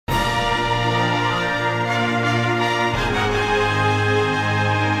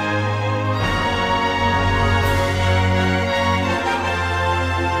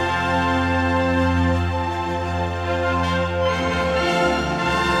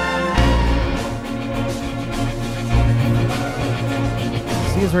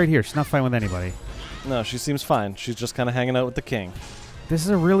is right here. She's not fighting with anybody. No, she seems fine. She's just kind of hanging out with the king. This is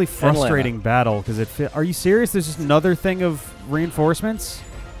a really frustrating battle because are you serious? There's just another thing of reinforcements?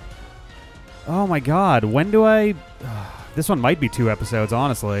 Oh my god. When do I... this one might be 2 episodes,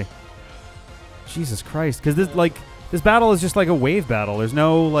 honestly. Jesus Christ. Because this battle is just like a wave battle. There's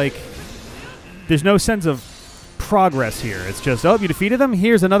no, there's no sense of progress here. It's just, oh, you defeated them?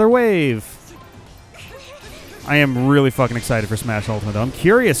 Here's another wave. I am really fucking excited for Smash Ultimate, though. I'm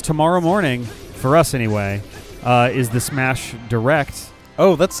curious, tomorrow morning, for us anyway, is the Smash Direct.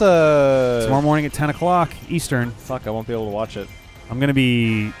 Oh, that's tomorrow morning at 10 o'clock Eastern. Fuck, I won't be able to watch it.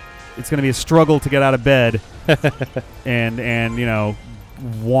 It's going to be a struggle to get out of bed and you know,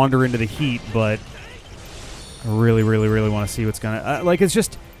 wander into the heat, but I really, really, really want to see what's going to... it's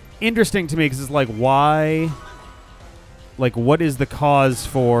just interesting to me because it's like, why... what is the cause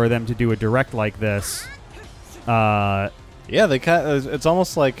for them to do a Direct like this? Yeah, they it's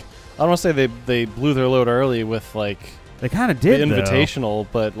almost like... I don't want to say they blew their load early with, They kind of did, the invitational,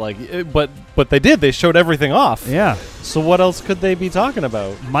 though. but they did. They showed everything off. Yeah. So what else could they be talking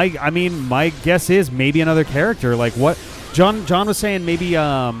about? My guess is maybe another character. Like what John was saying, maybe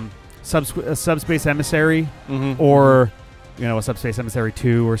Subspace Emissary, or a Subspace Emissary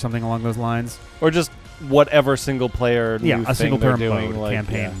 2 or something along those lines, or just whatever single player a single player mode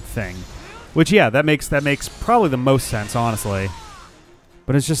campaign thing. Which that makes probably the most sense, honestly.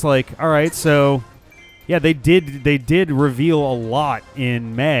 But it's just like, all right, so. Yeah, they did reveal a lot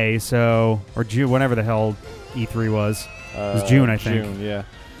in May, or June, whenever the hell E3 was. It was June, I think. June, yeah.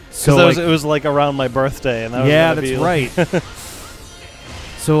 So it was around my birthday, and that was that's right.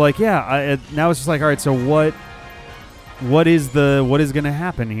 So now it's just like, all right, so what is going to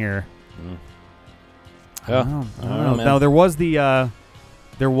happen here? Yeah, I don't know. Now there was the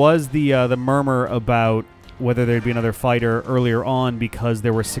murmur about whether there'd be another fighter earlier on because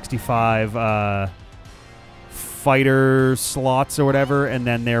there were 65. Fighter slots or whatever, and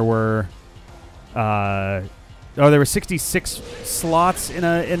then there were there were 66 slots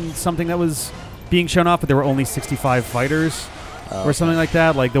in something that was being shown off, but there were only 65 fighters or something like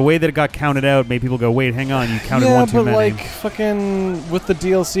that. Like the way that it got counted out made people go, wait, hang on, you counted one too many. Yeah, but fucking with the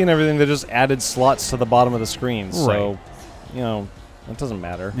DLC and everything, they just added slots to the bottom of the screen, so it doesn't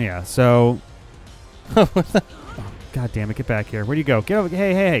matter. Yeah, so oh, god damn it, get back here. Where'd you go? Get over.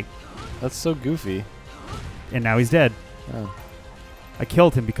 Hey. That's so goofy. And now he's dead. Oh. I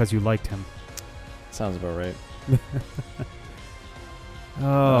killed him because you liked him. Sounds about right.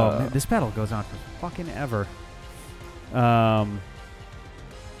 Man, this battle goes on for fucking ever. Yeah,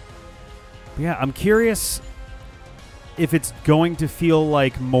 I'm curious if it's going to feel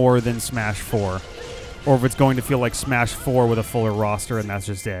like more than Smash 4. Or if it's going to feel like Smash 4 with a fuller roster and that's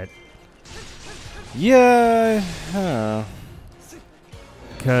just it. Yeah.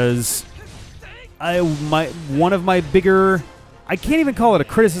 Because... one of my bigger... I can't even call it a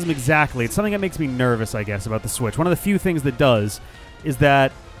criticism exactly. It's something that makes me nervous, I guess, about the Switch. One of the few things that does is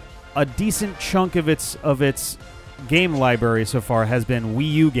that a decent chunk of its game library so far has been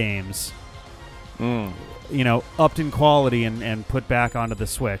Wii U games. Upped in quality and put back onto the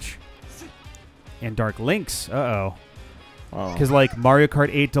Switch. And Dark Links, because Mario Kart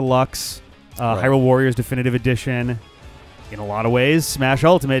 8 Deluxe, Hyrule Warriors Definitive Edition, in a lot of ways, Smash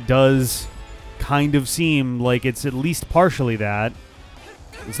Ultimate does kind of seem like it's at least partially that.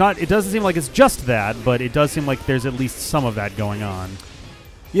 It's not. It doesn't seem like it's just that, but it does seem like there's at least some of that going on.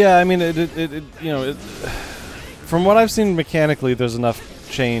 Yeah, I mean, from what I've seen mechanically, there's enough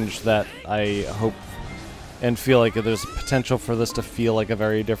change that I hope and feel like there's potential for this to feel like a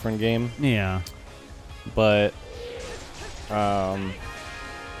very different game. Yeah. But, I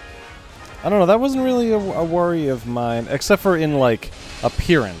don't know, that wasn't really a worry of mine, except for in,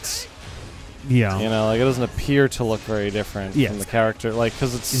 appearance. Yeah. It doesn't appear to look very different from the character,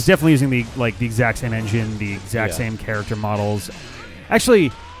 because it's definitely using the exact same engine, the exact same character models.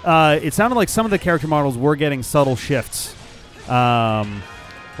 Actually, it sounded like some of the character models were getting subtle shifts.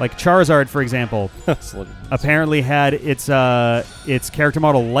 Like Charizard, for example, apparently had its character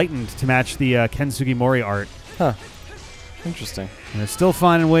model lightened to match the Ken Sugimori art. Huh. Interesting. And they're still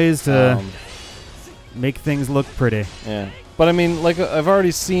finding ways to make things look pretty. Yeah. But I mean, I've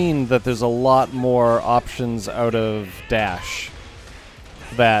already seen that there's a lot more options out of Dash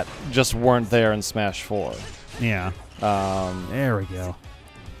that just weren't there in Smash 4. Yeah. There we go.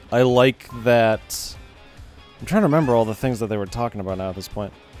 I like that. I'm trying to remember all the things that they were talking about now at this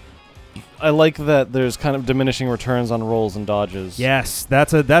point. I like that there's kind of diminishing returns on rolls and dodges. Yes,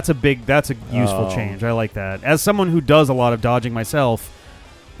 that's a useful change. I like that. As someone who does a lot of dodging myself,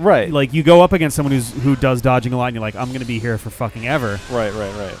 Right. Like, you go up against someone who does dodging a lot, and you're like, I'm going to be here for fucking ever.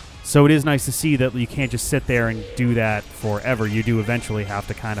 Right. So it is nice to see that you can't just sit there and do that forever. You do eventually have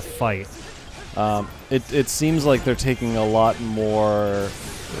to kind of fight. It seems like they're taking a lot more...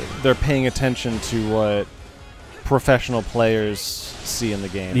 They're paying attention to what professional players see in the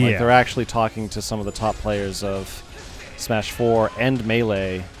game. Like, they're actually talking to some of the top players of Smash 4 and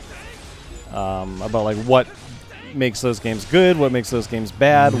Melee about, like, what makes those games good, what makes those games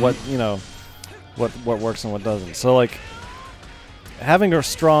bad, what works and what doesn't. So, like, having a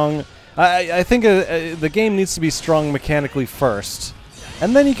strong... I think the game needs to be strong mechanically first,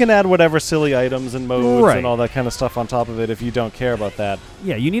 and then you can add whatever silly items and modes and all that kind of stuff on top of it if you don't care about that.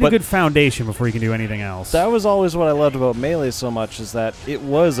 Yeah, you need a good foundation before you can do anything else. That was always what I loved about Melee so much, is that it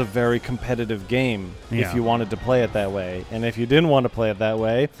was a very competitive game if you wanted to play it that way. And if you didn't want to play it that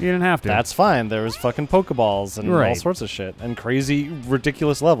way... You didn't have to. That's fine. There was fucking Pokeballs and all sorts of shit. And crazy,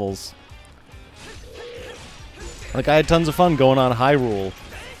 ridiculous levels. Like, I had tons of fun going on Hyrule.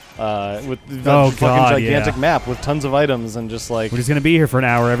 With the fucking gigantic map with tons of items and just like... We're just going to be here for an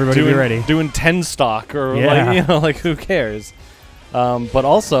hour. Everybody be ready. Doing 10 stock or like who cares? But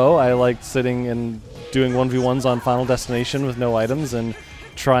also, I liked sitting and doing 1v1s on Final Destination with no items and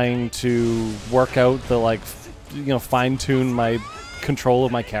trying to work out the, fine-tune my control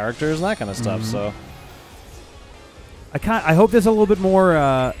of my characters and that kind of stuff, so... I hope there's a little bit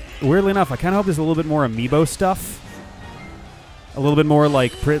more, weirdly enough, I kind of hope there's a little bit more amiibo stuff. A little bit more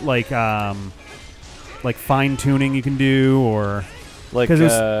like fine tuning you can do, or like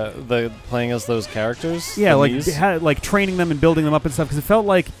the playing as those characters. Yeah, like training them and building them up and stuff. Because it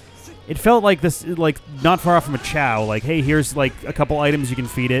felt like this, like not far off from a Chow. Like, hey, here's like a couple items you can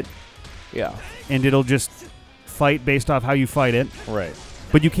feed it. Yeah, and it'll just fight based off how you fight it. Right.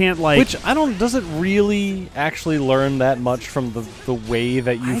 But you can't like... Which, does it really actually learn that much from the way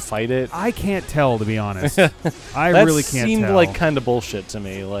that you fight it? I can't tell, to be honest. I really can't tell. That seemed like kind of bullshit to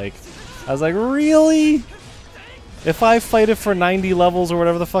me. Like, I was like, really? If I fight it for 90 levels or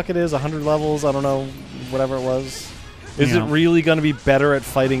whatever the fuck it is, 100 levels, I don't know, whatever it was, is it really going to be better at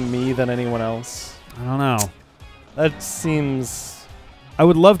fighting me than anyone else? I don't know. That seems... I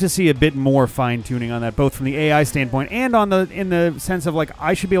would love to see a bit more fine-tuning on that, both from the AI standpoint and in the sense of, like,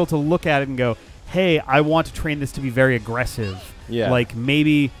 I should be able to look at it and go, hey, I want to train this to be very aggressive. Yeah. Like,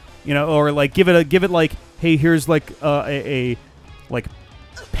 maybe, or, like, give it like, hey, here's, like, a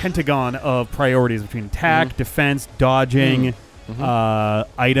pentagon of priorities between attack, defense, dodging,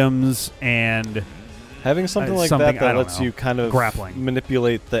 items, and... Having something like that lets you kind of grappling.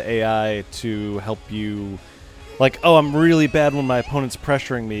 Manipulate the AI to help you... Like, oh, I'm really bad when my opponent's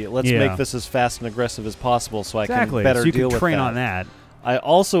pressuring me. Let's make this as fast and aggressive as possible so I can better deal with that. So you can train on that. I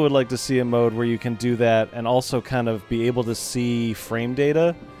also would like to see a mode where you can do that and also kind of be able to see frame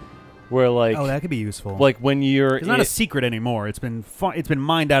data, where like... Oh, that could be useful. Like when you're... It's not a secret anymore. It's been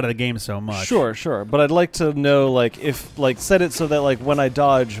mined out of the game so much. Sure. But I'd like to know, like, if, like, set it so that, like, when I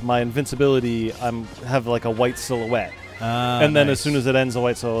dodge, my invincibility, have, like, a white silhouette. And then as soon as it ends, the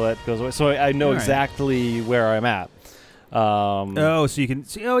white silhouette goes away. So I know exactly where I'm at. So you can...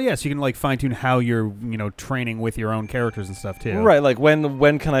 so you can, like, fine-tune how you're, training with your own characters and stuff, too. Right, like,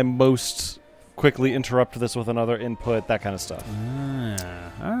 when can I most quickly interrupt this with another input, that kind of stuff.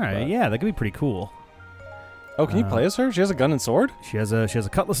 All right, yeah, that could be pretty cool. Oh, can you play as her? She has a gun and sword? She has a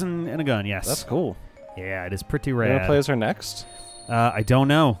cutlass and a gun, yes. That's cool. Yeah, it is pretty rad. You want to play as her next? I don't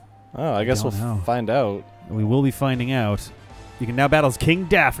know. Oh, I guess we'll find out. We will be finding out. You can now battle as King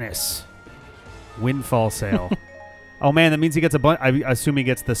Daphnis. Windfall Sail. Oh, man, that means he gets a bunch. I assume he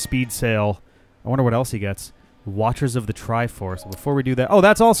gets the Speed Sail. I wonder what else he gets. Watchers of the Triforce. Before we do that... Oh,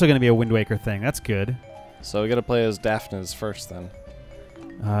 that's also going to be a Wind Waker thing. That's good. So we got to play as Daphnis first,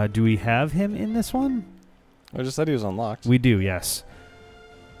 then. Do we have him in this one? I just said he was unlocked. We do, yes.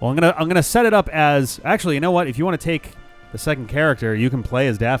 Well, I'm gonna set it up as... Actually, you know what? If you want to take the second character, you can play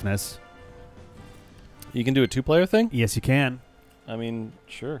as Daphnis. You can do a two-player thing? Yes, you can. I mean,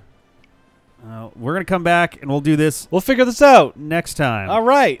 sure. We're going to come back, and we'll do this... We'll figure this out. Next time. All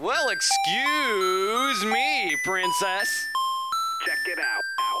right. Well, excuse me, princess. Check it out.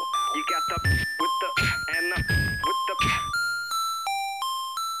 You got the... with the... and the... with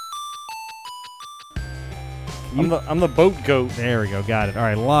the... I'm the boat goat. There we go. Got it. All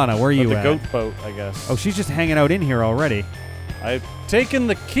right, Lana, where are you at? The goat boat, I guess. Oh, she's just hanging out in here already. I've taken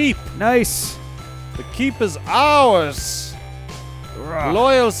the keep. Nice. The keep is ours.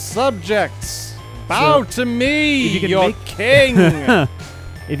 Loyal subjects, bow to me, your king.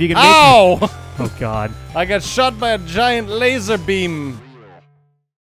 If you can Ow! Oh, God. I got shot by a giant laser beam.